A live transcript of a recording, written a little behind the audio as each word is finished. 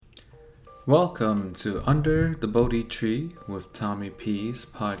Welcome to Under the Bodhi Tree with Tommy P's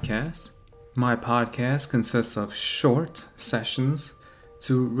podcast. My podcast consists of short sessions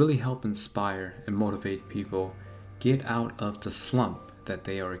to really help inspire and motivate people get out of the slump that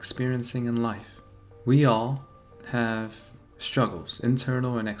they are experiencing in life. We all have struggles,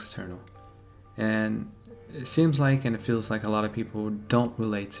 internal and external, and it seems like and it feels like a lot of people don't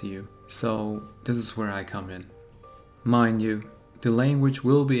relate to you. So this is where I come in. Mind you, the language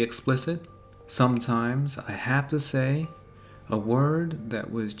will be explicit. Sometimes I have to say a word that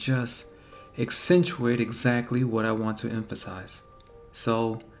would just accentuate exactly what I want to emphasize.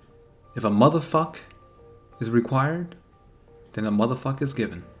 So, if a motherfuck is required, then a motherfuck is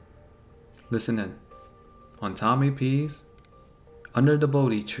given. Listen in on Tommy P's Under the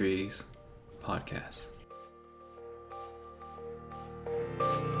Bodhi Trees podcast.